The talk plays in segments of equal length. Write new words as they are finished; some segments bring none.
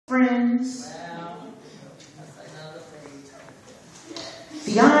friends,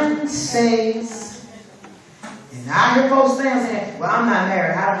 fiancés, and I hear folks saying, well, I'm not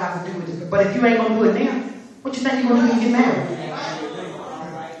married, I don't have to do with it. But if you ain't going to do it now, what you think you're going to do when you get married?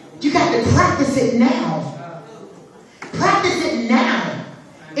 You got to practice it now. Practice it now.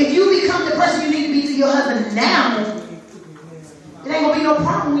 If you become the person you need to be to your husband now, it ain't going to be no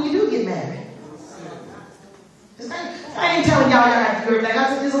problem when you do get married. I ain't telling y'all got to do everything.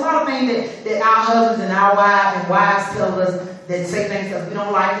 There's a lot of things that our husbands and our wives tell us that say things that we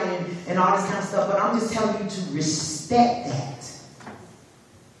don't like and all this kind of stuff. But I'm just telling you to respect that.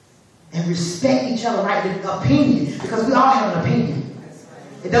 And respect each other, right? The opinion. Because we all have an opinion.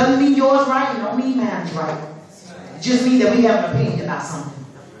 It doesn't mean yours right. It don't mean mine's right. It just means that we have an opinion about something.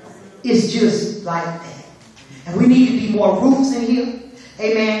 It's just like that. And we need to be more ruthless in here.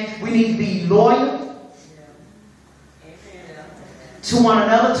 Amen. We need to be loyal to one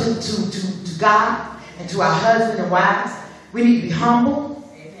another, to God, and to our husbands and wives. We need to be humble,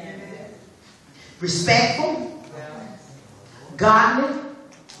 respectful, godly.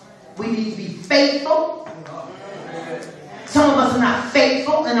 We need to be faithful. Some of us are not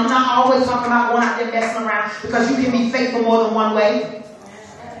faithful, and I'm not always talking about going out there messing around, because you can be faithful more than one way.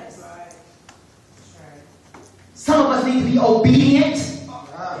 Some of us need to be obedient.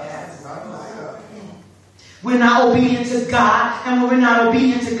 We're not obedient to God, and when we're not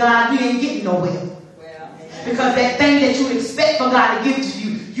obedient to God, we ain't getting nowhere. Because that thing that you expect for God to give to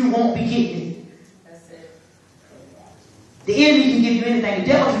you, you won't be getting it. That's it. The enemy can give you anything. The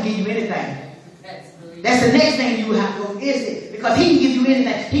devil can give you anything. That's the next thing you have to go, is it? Because he can give you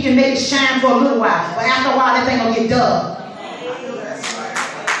anything. He can make it shine for a little while, but after a while, that thing will get dull.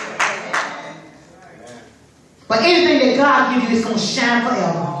 But anything that God gives you is going to shine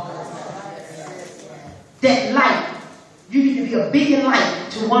forever. That light, you need to be a beacon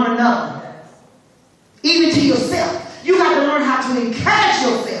light to one another. Even to yourself. You got to learn how to encourage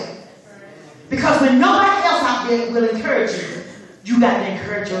yourself. Because when nobody else out there will encourage you, you got to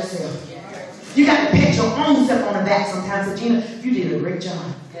encourage yourself. You got to pat your own self on the back sometimes. Regina, you did a great job.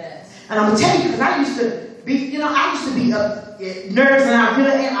 And I'm going to tell you, because I used to be, nervous, and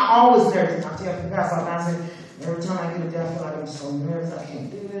I always nervous. I tell people sometimes, every time I get up there, I feel like I'm so nervous. I can't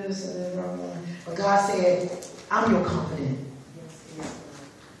do this. But God said, I'm your confidant.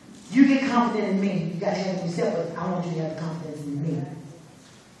 You get confident in me. You got to have it yourself, but I want you to have confidence in me.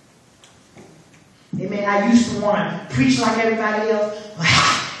 Amen. I used to want to preach like everybody else.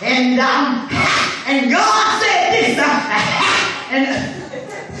 And God said this.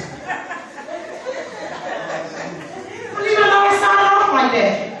 Well, you know, I started off like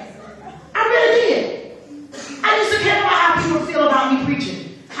that. I really did. I used to care about how people feel about me preaching.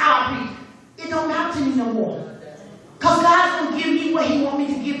 How I preach. It don't matter to me no more. Because God's going to give me what he wants me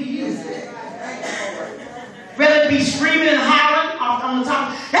to give to you. Rather than be screaming and hollering off on the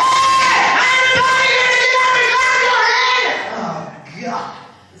top. Hey! Everybody, oh, God.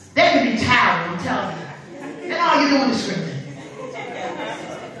 That could be tiring, I'm telling you. And all you're doing is screaming.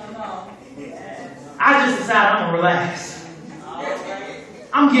 I just decided I'm going to relax.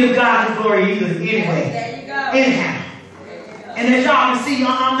 I'm going to give God the glory anyway. Anyhow. And as y'all can see,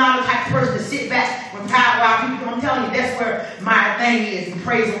 I'm not the type of person to sit back when while people. I'm telling you, that's where my thing is in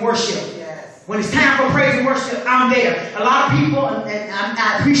praise and worship. Yes. When it's time for praise and worship, I'm there. A lot of people, and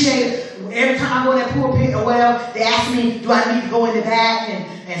I appreciate it. Every time I go to that pulpit or whatever, they ask me, do I need to go in the back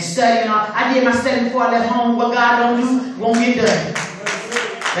and study and all. I did my study before I left home. What God don't do won't get done.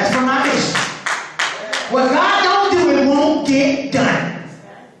 That's from my mission. What God don't do, it won't get done.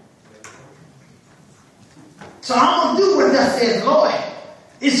 So I'm going to do what thus says the Lord.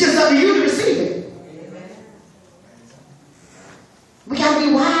 It's just up to you to receive it. We got to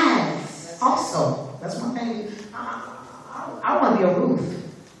be wise also. That's one thing. I want to be a Ruth.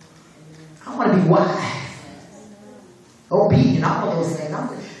 I want to be wise. Obedient. All of those things.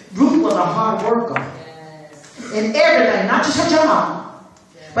 Ruth was a hard worker. In everything. Not just her job.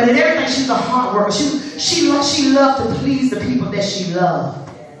 But in everything, she was a hard worker. She loved to please the people that she loved.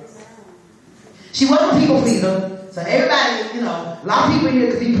 She wasn't a people pleaser. So everybody, a lot of people here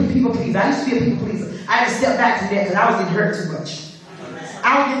could be people pleasers. I used to be a people pleaser. I had to step back from that because I was getting hurt too much. I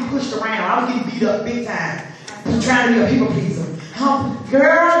was getting pushed around. I was getting beat up big time. Trying to be a people pleaser.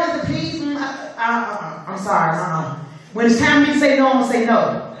 Girl, is it please? I'm sorry. When it's time for me to say no, I'm going to say no.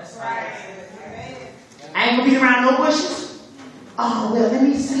 That's right. I ain't going to be around no bushes. Oh, well, let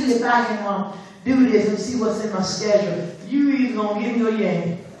me see if I can do this and see what's in my schedule. You either going to give me or you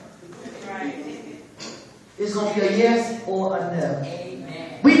ain't. It's going to be a yes or a no.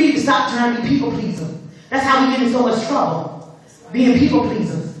 Amen. We need to stop trying to be people pleasers. That's how we get in so much trouble. Being people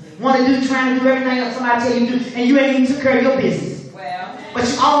pleasers. trying to do everything else somebody tell you to do, and you ain't even took care of your business. Well, but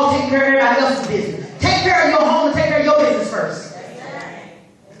you all take care of everybody else's business. Take care of your home and take care of your business first.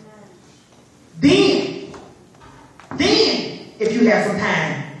 Then, if you have some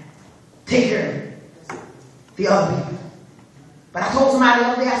time, take care of the other people. But I told somebody the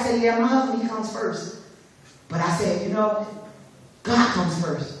other day, I said, yeah, my husband, he comes first. But I said, you know, God comes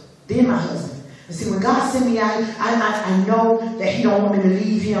first, then my husband. And see, when God sent me out, I know that he don't want me to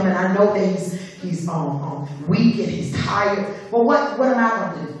leave him, and I know that he's weak and he's tired. But what am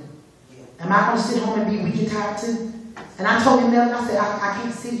I going to do? Am I going to sit home and be weak and tired too? And I told him that, I said, I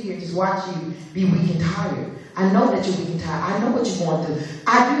can't sit here and just watch you be weak and tired. I know that you're weak and tired. I know what you're going through.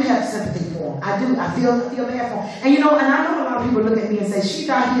 I do have sympathy for him. I do. I feel bad for him. And you know, and I know a lot of people look at me and say, she's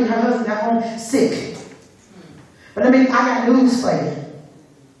out here and her husband at home sick. But I got news for you.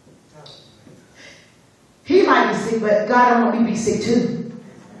 He might be sick, but God don't want me to be sick too.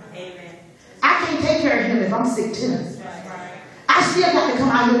 Amen. I can't take care of him if I'm sick too. I still got to come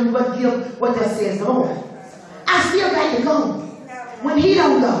out here and give what that says the Lord. I still got to go when he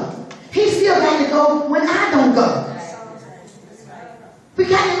don't go. He still got to go when I don't go. We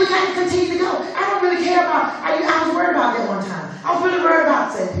got to continue to go. I don't really care about, I was worried about that one time. I was really worried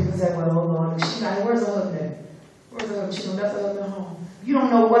about that. People say, well, hold on, she's not, where's her husband? Where's her husband? She done left her husband home. You don't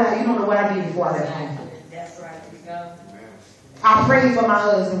know what I did before I left home. That's right. Go. I prayed for my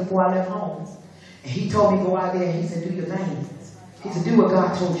husband before I left home. And he told me go out there and he said, do your thing. He said, do what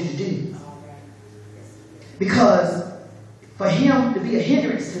God told you to do. Because for him to be a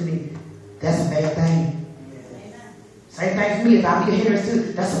hindrance to me, that's a bad thing. Same thing for me. If I be a hindrance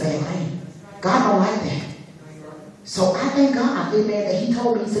too, that's a bad thing. God don't like that. So I thank God, amen, that he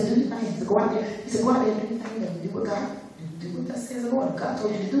told me, he said, do your thing. He said, go out there. He said, go out there and do your thing. And do what God, do what that says the Lord. God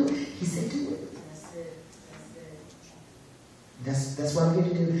told you to do it. He said, do it. That's what I'm going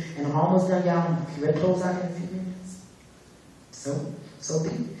to do. And I'm almost done, y'all. I'm ready to close out in a few minutes. So be.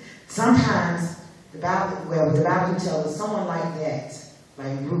 Sometimes the Bible tells us someone like that,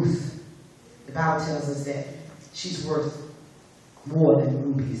 like Ruth, the Bible tells us that she's worth more than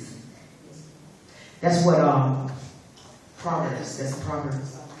rubies. That's what Proverbs, that's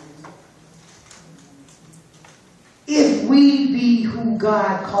Proverbs. If we be who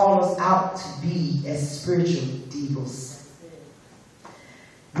God called us out to be as spiritual divas,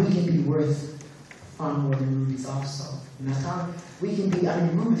 we can be worth far more than rubies also. We can be,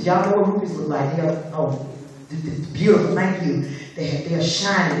 rubies, y'all know what rubies look like. They're beautiful, thank you. They're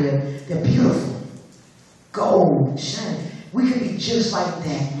shiny, they're beautiful. Gold, shiny. We can be just like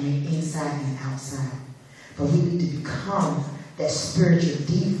that inside and outside. But we need to become that spiritual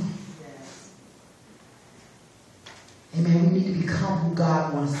diva. Amen. We need to become who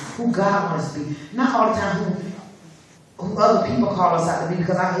God wants us to be. Not all the time who other people call us out to be,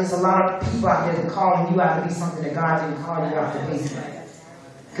 because there's a lot of people out there that calling you out to be something that God didn't call you out to be.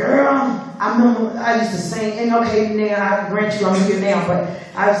 Girl, I remember I used to sing, and okay, now I grant you I'm here now, but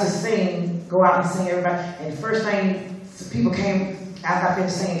I used to sing, go out and sing everybody, and the first thing people came after I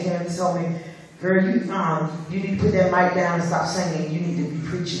finished singing came and told me, girl, you need to put that mic down and stop singing. You need to be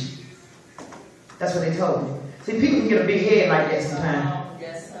preaching. That's what they told me. See, people can get a big head like that sometimes.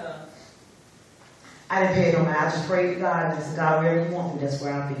 Yes, sir. I didn't pay it no mind. I just prayed to God and said, God, wherever you want me, that's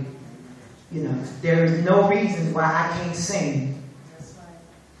where I'll be. You know, there is no reason why I can't sing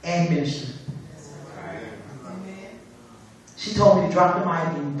and minister. She told me to drop the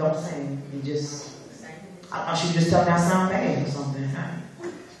mic and don't sing and just, I should just tell me I sound bad or something.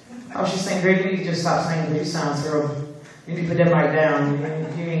 I was just saying, girl, you need to just stop singing because you sound terrible. You need to put that mic down.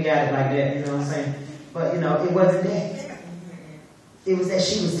 You ain't got it like that, you know what I'm saying? But, you know, it wasn't that. It was that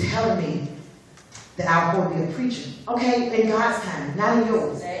she was telling me that I was going to be a preacher. Okay, in God's time, not in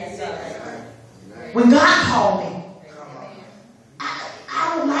yours. When God called me,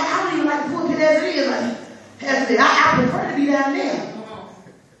 I don't even like the pulpit as it is. I prefer to be down there.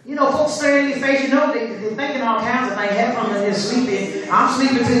 You know, folks staring in your face, you know, they're thinking all kinds of things. Half of them are just sleeping. I'm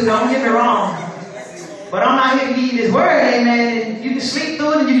sleeping too, don't get me wrong. But I'm out here to give you this word, amen. And you can sleep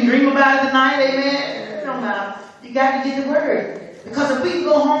through it and you can dream about it tonight, amen. It don't matter. You got to get the word. Because if we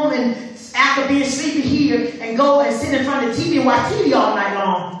go home and after being sleepy here and go and sit in front of the TV and watch TV all night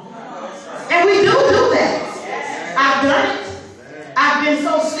long. And we do that. I've done it. I've been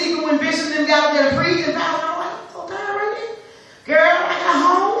so sleepy when Bishop them got up there to preach and I'm like, so tired right now. Girl, I got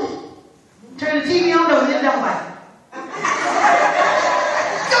home, turned the TV on, and then I was like,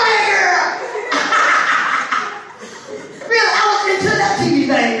 go ahead, girl. Really, I was into that TV thing,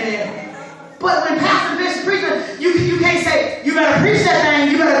 man. But when Pastor Bishop preaching, you can't say, you better preach that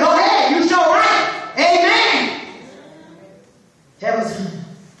thing, you better go ahead, you show right. Amen.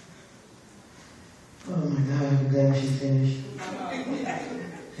 I'm glad when she's finished.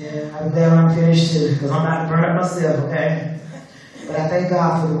 Yeah, I'm glad when I'm finished too, because I'm not burning up myself, okay? But I thank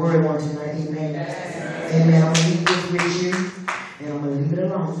God for the word on tonight. Amen. Amen. I'm going to leave this with you, and I'm going to leave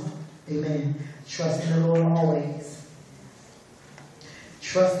it alone. Amen. Trust in the Lord always.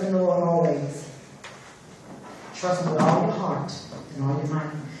 Trust in the Lord always. Trust Him with all your heart and all your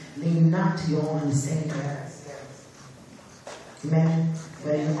mind. Lean not to your own understanding. Amen.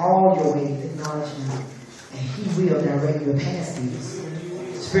 But in all your ways, acknowledge Him, and He will direct your path.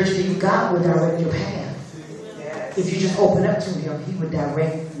 Spiritually, God will direct your path. If you just open up to Him, He will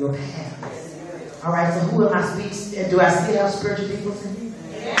direct your path. All right. So who am I speaking? Do I still have spiritual people in here?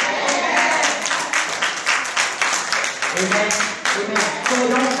 Amen. Amen. So they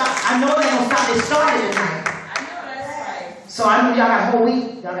don't stop. I know they don't stop. They started tonight. I know that's right. So I know y'all got a whole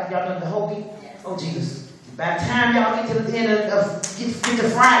week. Y'all done the whole week. Oh Jesus. By the time y'all get to the end of get to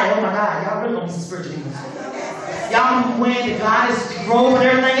Friday, oh my God, y'all really gonna be some spiritual people. Y'all gonna be wearing the goddess robe and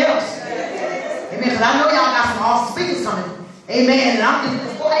everything else. Amen. Because I know y'all got some awesome speakers coming. Amen. And I'm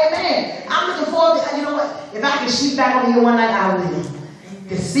looking forward. Amen. I'm looking forward to, you know what? If I can shoot back on here one night, I will.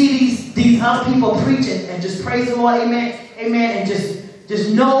 To see these other people preaching and just praise the Lord. Amen. Amen. And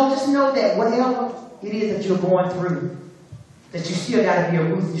just know that whatever it is that you're going through, that you still got to be a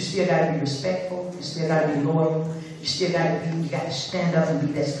Ruth, you still got to be respectful, you still got to be loyal, you still got to stand up and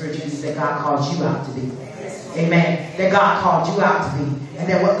be that spiritual leader that God called you out to be. Amen. That God called you out to be. And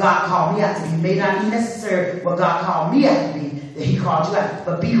that what God called me out to be may not be necessary what God called me out to be, that He called you out,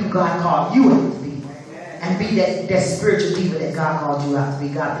 but be who God called you out to be. And be that spiritual leader that God called you out to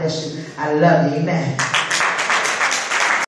be. God bless you. I love you. Amen.